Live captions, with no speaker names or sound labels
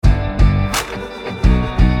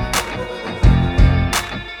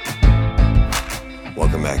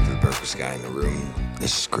smartest guy in the room.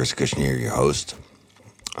 This is Kusznir, your host.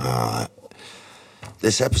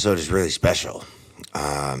 This episode is really special.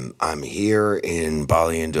 I'm here in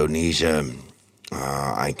Bali, Indonesia.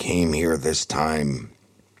 I came here this time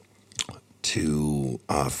to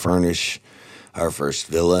furnish our first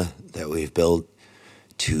villa that we've built,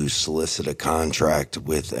 to solicit a contract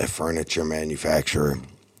with a furniture manufacturer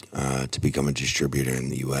to become a distributor in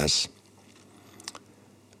the U.S.,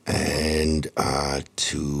 and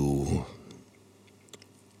to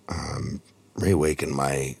reawaken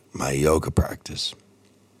my yoga practice.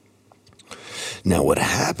 Now, what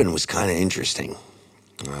happened was kind of interesting.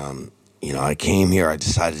 I came here, I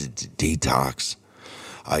decided to detox.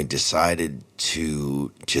 I decided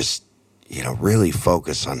to just, really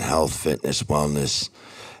focus on health, fitness, wellness,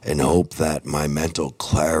 and hope that my mental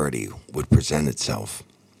clarity would present itself.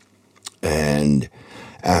 And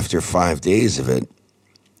after 5 days of it,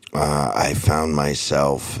 I found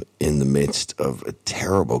myself in the midst of a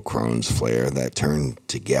terrible Crohn's flare that turned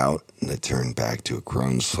to gout, and that turned back to a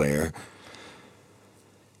Crohn's flare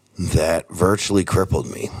that virtually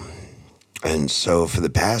crippled me. And so for the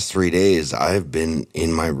past 3 days, I've been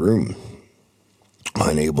in my room,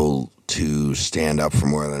 unable to stand up for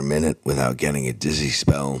more than a minute without getting a dizzy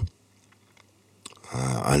spell,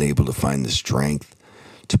 unable to find the strength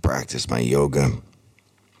to practice my yoga.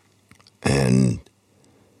 And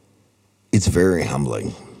it's very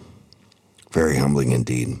humbling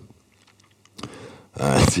indeed.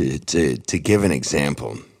 To give an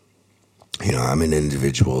example, I'm an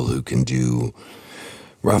individual who can do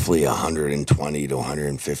roughly 120 to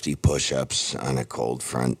 150 push-ups on a cold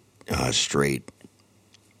front, straight,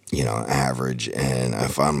 average. And I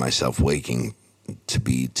found myself waking to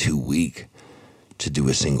be too weak to do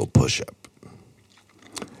a single push-up.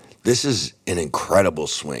 This is an incredible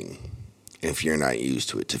swing if you're not used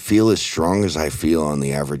to it. To feel as strong as I feel on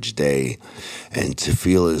the average day and to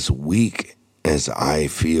feel as weak as I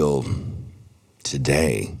feel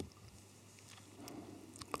today,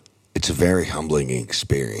 it's a very humbling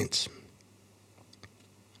experience.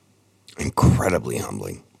 Incredibly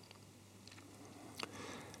humbling.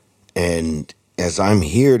 And as I'm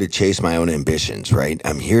here to chase my own ambitions, right?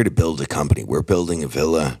 I'm here to build a company. We're building a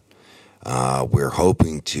villa. We're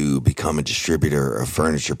hoping to become a distributor of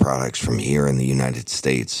furniture products from here in the United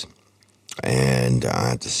States. And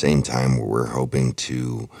at the same time, we're hoping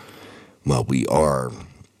to, we are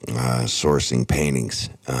sourcing paintings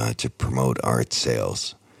to promote art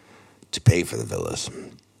sales, to pay for the villas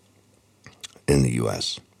in the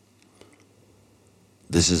U.S.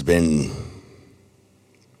 This has been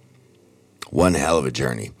one hell of a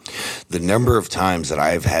journey. The number of times that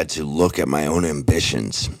I've had to look at my own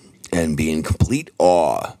ambitions and be in complete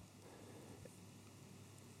awe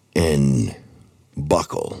and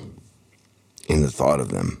buckle in the thought of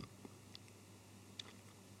them.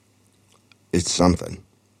 It's something.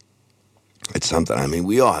 It's something. I mean,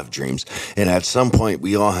 we all have dreams. And at some point,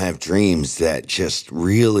 we all have dreams that just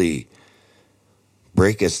really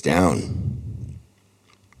break us down.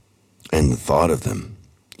 And the thought of them,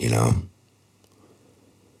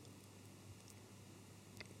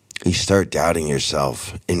 You start doubting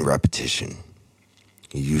yourself in repetition.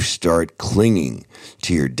 You start clinging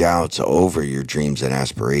to your doubts over your dreams and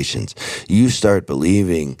aspirations. You start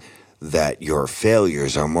believing that your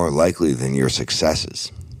failures are more likely than your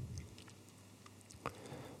successes.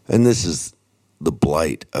 And this is the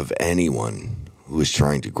blight of anyone who is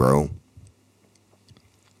trying to grow.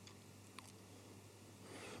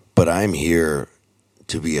 But I'm here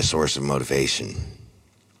to be a source of motivation.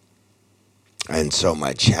 And so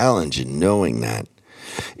my challenge in knowing that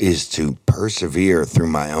is to persevere through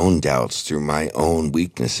my own doubts, through my own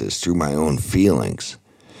weaknesses, through my own feelings,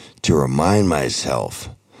 to remind myself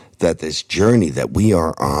that this journey that we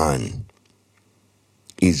are on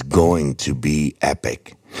is going to be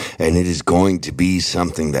epic. And it is going to be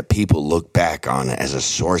something that people look back on as a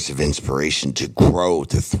source of inspiration to grow,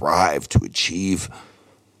 to thrive, to achieve.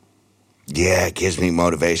 Yeah, it gives me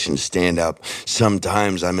motivation to stand up.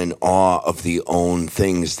 Sometimes I'm in awe of the own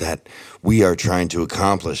things that we are trying to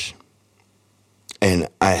accomplish. And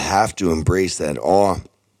I have to embrace that awe,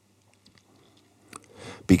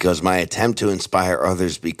 because my attempt to inspire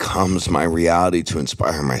others becomes my reality to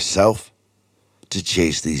inspire myself, to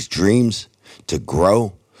chase these dreams, to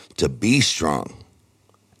grow, to be strong,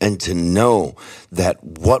 and to know that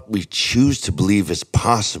what we choose to believe is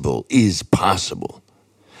possible is possible.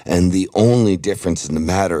 And the only difference in the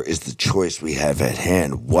matter is the choice we have at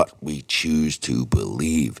hand, what we choose to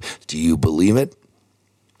believe. Do you believe it?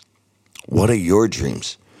 What are your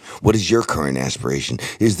dreams? What is your current aspiration?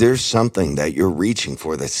 Is there something that you're reaching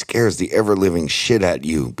for that scares the ever-living shit at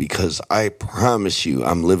you? Because I promise you,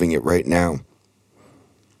 I'm living it right now.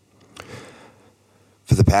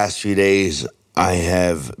 For the past few days, I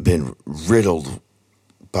have been riddled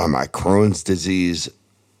by my Crohn's disease,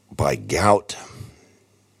 by gout,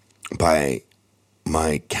 by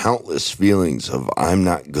my countless feelings of I'm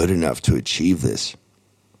not good enough to achieve this,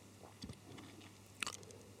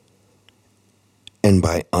 and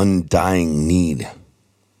by undying need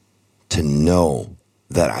to know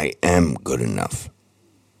that I am good enough.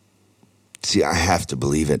 See, I have to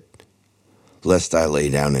believe it, lest I lay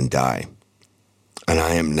down and die. And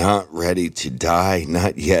I am not ready to die,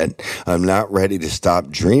 not yet. I'm not ready to stop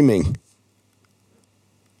dreaming.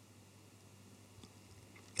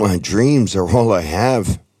 My dreams are all I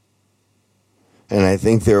have. And I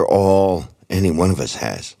think they're all any one of us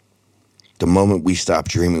has. The moment we stop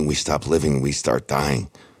dreaming, we stop living, we start dying.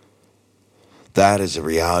 That is a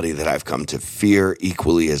reality that I've come to fear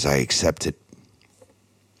equally as I accept it.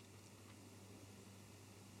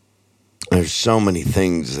 There's so many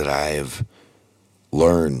things that I have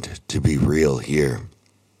learned to be real here.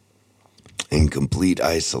 In complete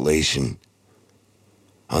isolation.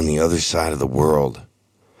 On the other side of the world.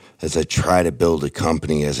 As I try to build a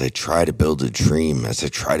company, as I try to build a dream, as I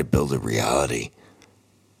try to build a reality.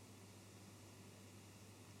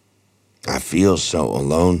 I feel so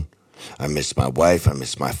alone. I miss my wife, I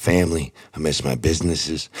miss my family, I miss my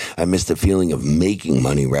businesses. I miss the feeling of making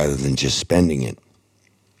money rather than just spending it.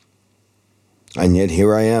 And yet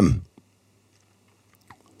here I am.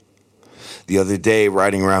 The other day,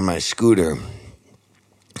 riding around my scooter,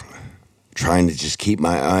 trying to just keep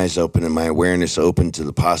my eyes open and my awareness open to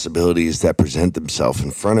the possibilities that present themselves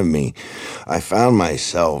in front of me, I found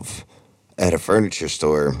myself at a furniture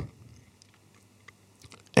store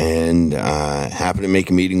and happened to make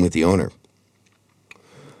a meeting with the owner.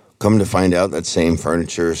 Come to find out, that same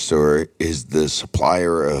furniture store is the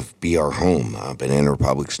supplier of BR Home, Banana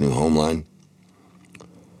Republic's new home line.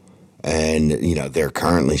 And, they're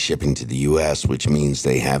currently shipping to the U.S., which means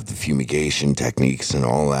they have the fumigation techniques and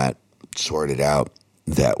all that sorted out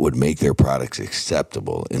that would make their products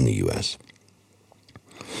acceptable in the U.S.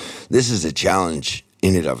 This is a challenge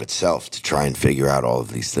in and of itself to try and figure out all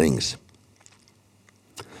of these things.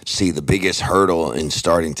 See, the biggest hurdle in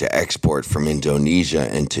starting to export from Indonesia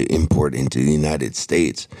and to import into the United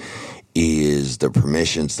States is the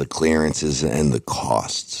permissions, the clearances, and the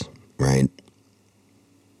costs, right?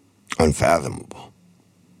 Unfathomable.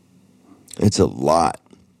 It's a lot.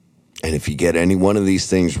 And if you get any one of these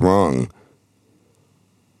things wrong,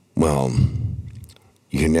 well,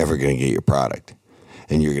 you're never going to get your product.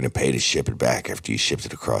 And you're going to pay to ship it back after you shipped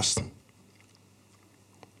it across.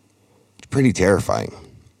 It's pretty terrifying.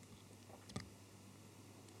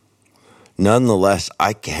 Nonetheless,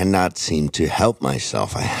 I cannot seem to help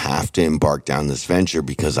myself. I have to embark down this venture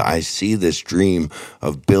because I see this dream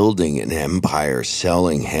of building an empire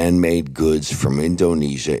selling handmade goods from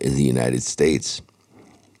Indonesia in the United States.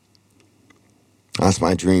 That's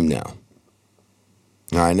my dream now.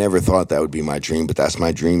 Now, I never thought that would be my dream, but that's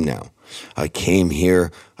my dream now. I came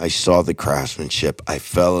here, I saw the craftsmanship, I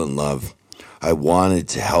fell in love. I wanted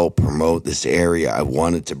to help promote this area. I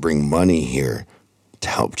wanted to bring money here to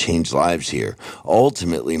help change lives here.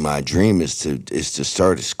 Ultimately, my dream is to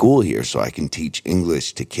start a school here so I can teach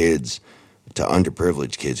English to kids, to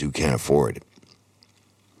underprivileged kids who can't afford it.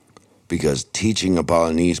 Because teaching a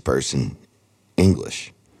Balinese person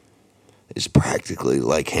English is practically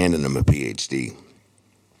like handing them a PhD.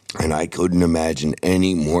 And I couldn't imagine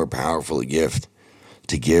any more powerful gift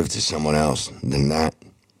to give to someone else than that.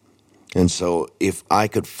 And so if I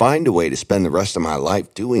could find a way to spend the rest of my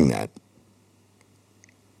life doing that,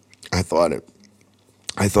 I thought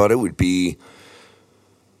it would be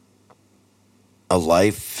a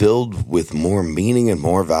life filled with more meaning and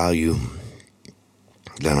more value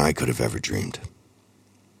than I could have ever dreamed.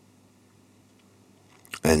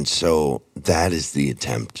 And so that is the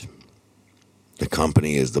attempt. The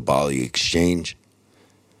company is the Bali Exchange.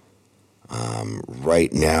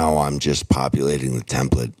 Right now, I'm just populating the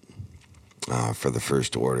template for the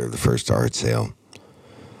first order, the first art sale.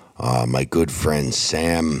 My good friend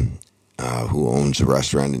Sam, who owns a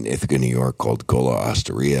restaurant in Ithaca, New York called Gola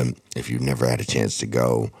Osteria. If you've never had a chance to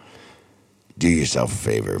go, do yourself a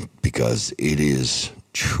favor because it is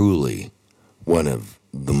truly one of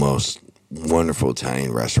the most wonderful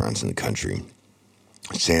Italian restaurants in the country.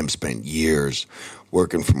 Sam spent years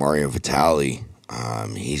working for Mario Vitale.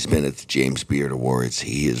 He's been at the James Beard Awards.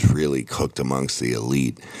 He is really cooked amongst the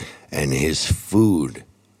elite, and his food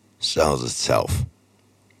sells itself.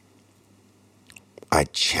 I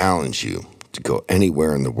challenge you to go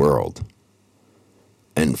anywhere in the world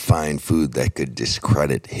and find food that could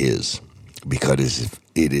discredit his, because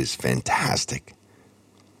it is fantastic.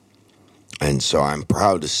 And so I'm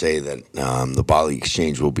proud to say that the Bali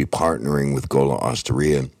Exchange will be partnering with Gola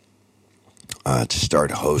Osteria to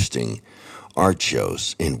start hosting art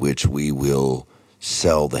shows in which we will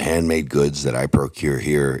sell the handmade goods that I procure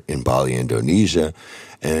here in Bali, Indonesia,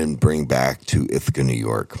 and bring back to Ithaca, New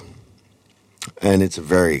York. And it's a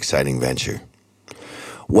very exciting venture.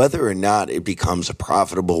 Whether or not it becomes a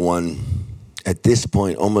profitable one at this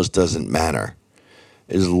point almost doesn't matter,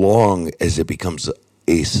 as long as it becomes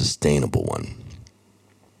a sustainable one.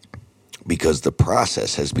 Because the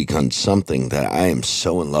process has become something that I am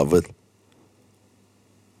so in love with,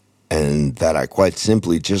 and that I quite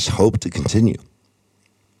simply just hope to continue.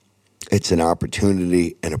 It's an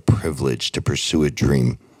opportunity and a privilege to pursue a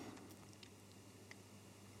dream.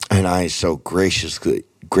 And I so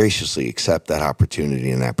graciously accept that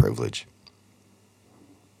opportunity and that privilege.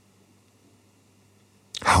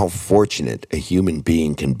 How fortunate a human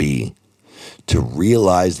being can be to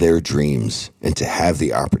realize their dreams and to have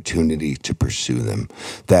the opportunity to pursue them.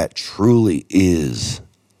 That truly is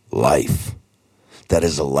life. That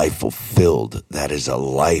is a life fulfilled. That is a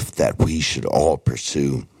life that we should all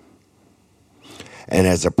pursue. And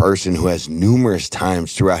as a person who has numerous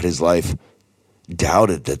times throughout his life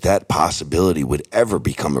doubted that that possibility would ever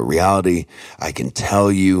become a reality, I can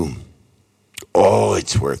tell you,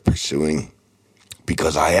 it's worth pursuing,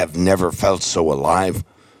 because I have never felt so alive.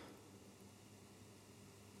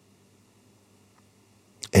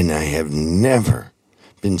 And I have never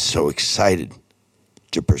been so excited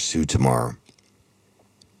to pursue tomorrow.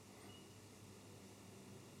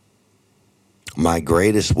 My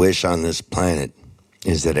greatest wish on this planet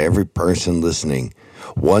is that every person listening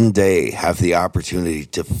one day have the opportunity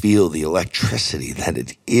to feel the electricity that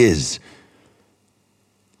it is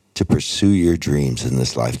to pursue your dreams in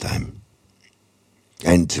this lifetime,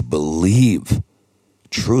 and to believe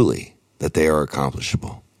truly that they are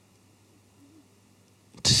accomplishable.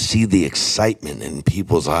 To see the excitement in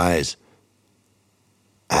people's eyes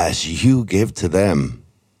as you give to them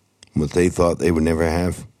what they thought they would never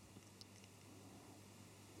have.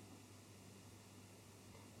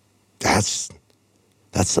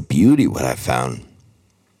 That's the beauty, what I found.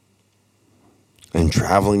 And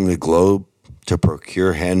traveling the globe to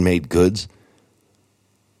procure handmade goods,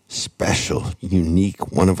 special,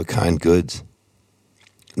 unique, one-of-a-kind goods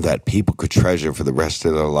that people could treasure for the rest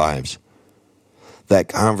of their lives, that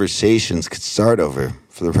conversations could start over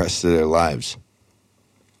for the rest of their lives.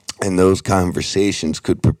 And those conversations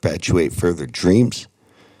could perpetuate further dreams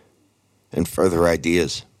and further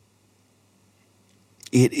ideas.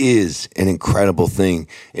 It is an incredible thing,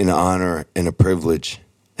 an honor and a privilege,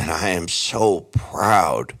 and I am so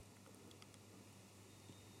proud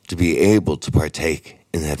to be able to partake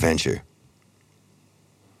in that venture.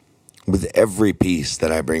 With every piece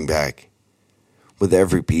that I bring back, with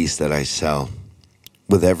every piece that I sell,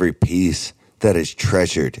 with every piece that is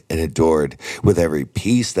treasured and adored, with every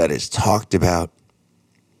piece that is talked about,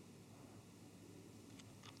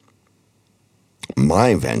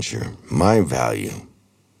 my venture, my value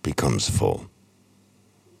becomes full.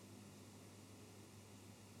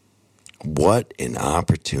 What an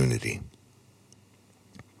opportunity.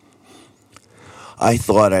 I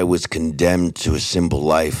thought I was condemned to a simple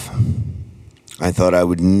life. I thought I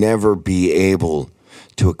would never be able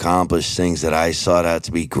to accomplish things that I sought out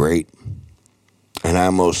to be great. And I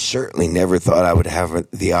most certainly never thought I would have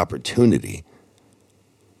the opportunity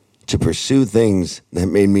to pursue things that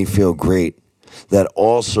made me feel great, that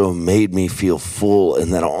also made me feel full,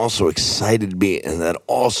 and that also excited me, and that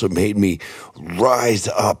also made me rise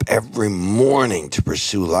up every morning to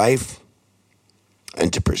pursue life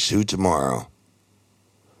and to pursue tomorrow.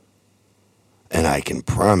 And I can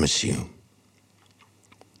promise you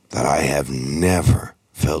that I have never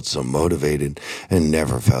felt so motivated and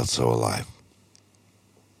never felt so alive.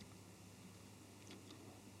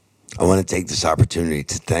 I want to take this opportunity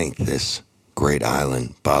to thank this great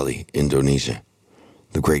island, Bali, Indonesia,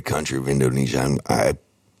 the great country of Indonesia.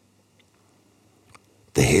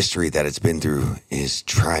 The history that it's been through is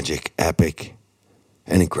tragic, epic,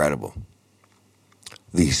 and incredible.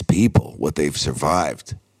 These people, what they've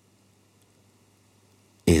survived,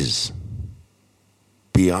 is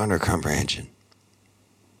beyond our comprehension.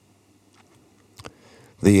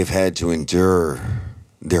 They have had to endure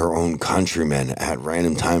their own countrymen at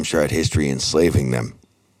random times throughout history, enslaving them,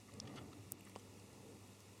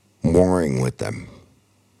 warring with them,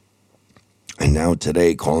 and now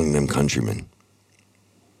today calling them countrymen.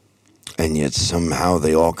 And yet somehow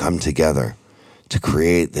they all come together to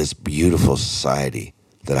create this beautiful society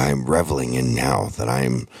that I am reveling in now, that I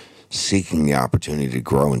am seeking the opportunity to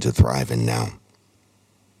grow and to thrive in now.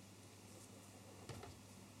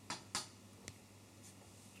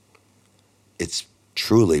 It's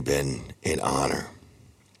truly been an honor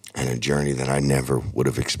and a journey that I never would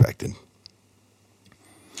have expected.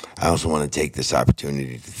 I also want to take this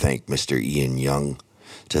opportunity to thank Mr. Ian Young,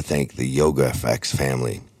 to thank the Yoga Effects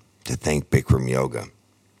family, to thank Bikram Yoga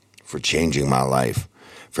for changing my life,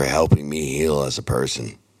 for helping me heal as a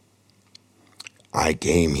person. I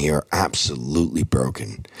came here absolutely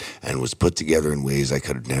broken and was put together in ways I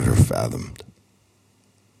could have never fathomed.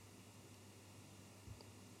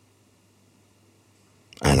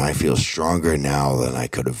 And I feel stronger now than I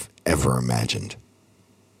could have ever imagined.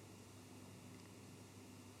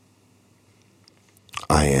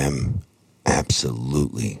 I am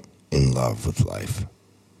absolutely in love with life.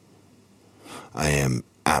 I am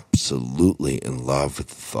absolutely in love with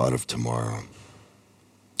the thought of tomorrow.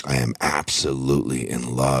 I am absolutely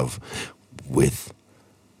in love with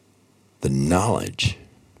the knowledge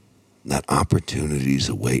that opportunities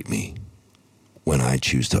await me when I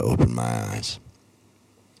choose to open my eyes.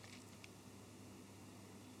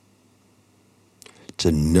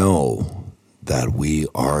 To know that we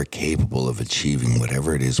are capable of achieving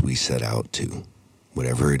whatever it is we set out to,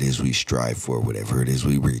 whatever it is we strive for, whatever it is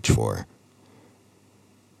we reach for.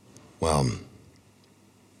 Well,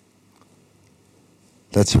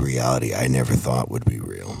 that's a reality I never thought would be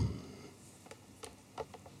real.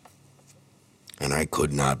 And I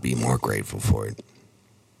could not be more grateful for it.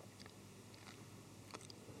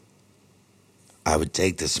 I would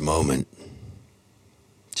take this moment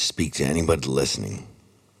to speak to anybody listening,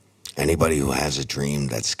 anybody who has a dream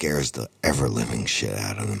that scares the ever-living shit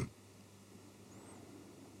out of them.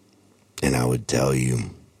 And I would tell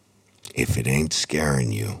you, if it ain't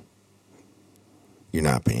scaring you, you're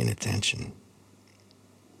not paying attention.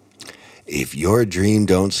 If your dream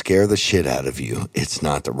don't scare the shit out of you, it's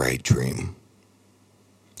not the right dream.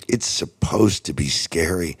 It's supposed to be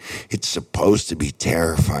scary. It's supposed to be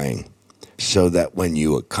terrifying, so that when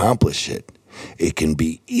you accomplish it, it can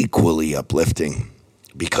be equally uplifting,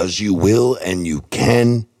 because you will and you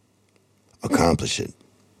can accomplish it.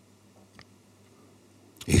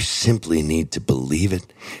 You simply need to believe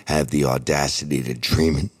it, have the audacity to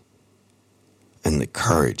dream it, and the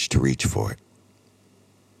courage to reach for it.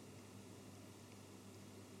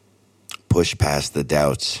 Push past the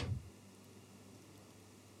doubts,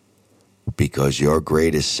 because your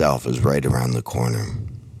greatest self is right around the corner.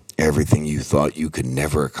 Everything you thought you could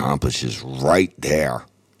never accomplish is right there.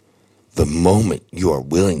 The moment you are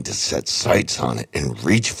willing to set sights on it and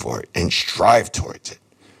reach for it and strive towards it.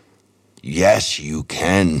 Yes, you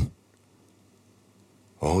can.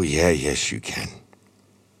 Oh, yeah, yes, you can.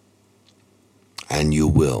 And you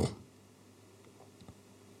will.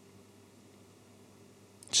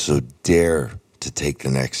 So dare to take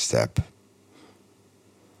the next step.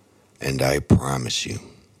 And I promise you,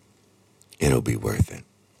 it'll be worth it.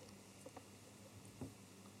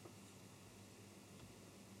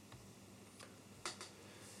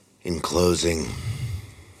 In closing,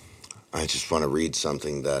 I just want to read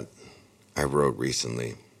something that I wrote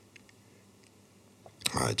recently.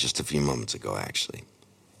 Just a few moments ago, actually.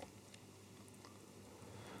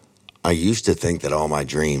 I used to think that all my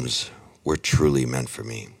dreams were truly meant for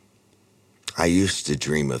me. I used to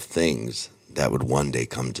dream of things that would one day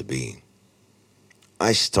come to be.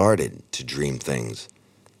 I started to dream things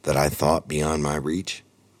that I thought beyond my reach.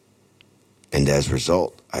 And as a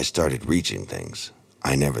result, I started reaching things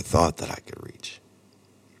I never thought that I could reach.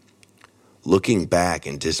 Looking back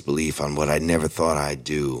in disbelief on what I never thought I'd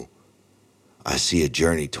do, I see a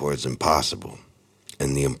journey towards impossible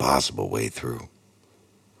and the impossible way through.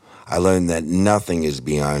 I learned that nothing is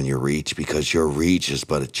beyond your reach because your reach is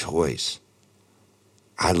but a choice.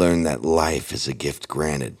 I learned that life is a gift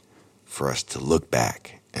granted for us to look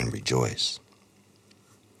back and rejoice.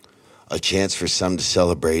 A chance for some to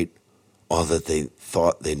celebrate all that they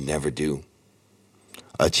thought they'd never do.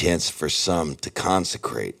 A chance for some to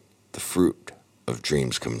consecrate the fruit of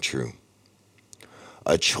dreams come true.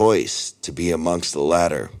 A choice to be amongst the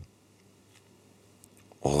latter.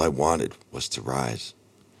 All I wanted was to rise.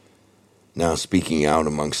 Now speaking out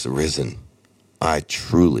amongst the risen, I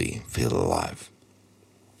truly feel alive.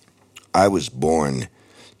 I was born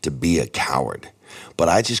to be a coward, but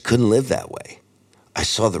I just couldn't live that way. I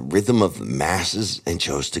saw the rhythm of the masses and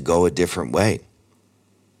chose to go a different way.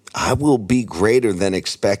 I will be greater than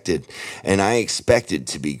expected, and I expected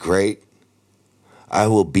to be great. I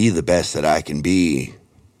will be the best that I can be.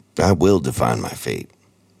 I will define my fate.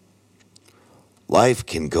 Life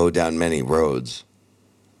can go down many roads,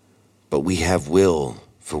 but we have will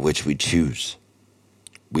for which we choose.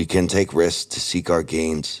 We can take risks to seek our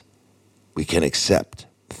gains. We can accept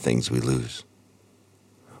the things we lose.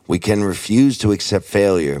 We can refuse to accept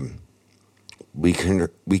failure. We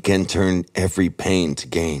can turn every pain to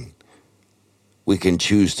gain. We can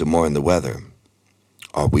choose to mourn the weather,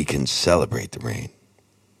 or we can celebrate the rain.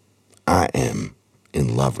 I am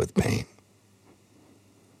in love with pain.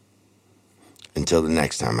 Until the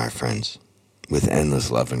next time, my friends, with endless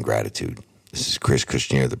love and gratitude, this is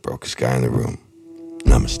Kusznir, the brokest guy in the room.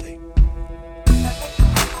 Namaste.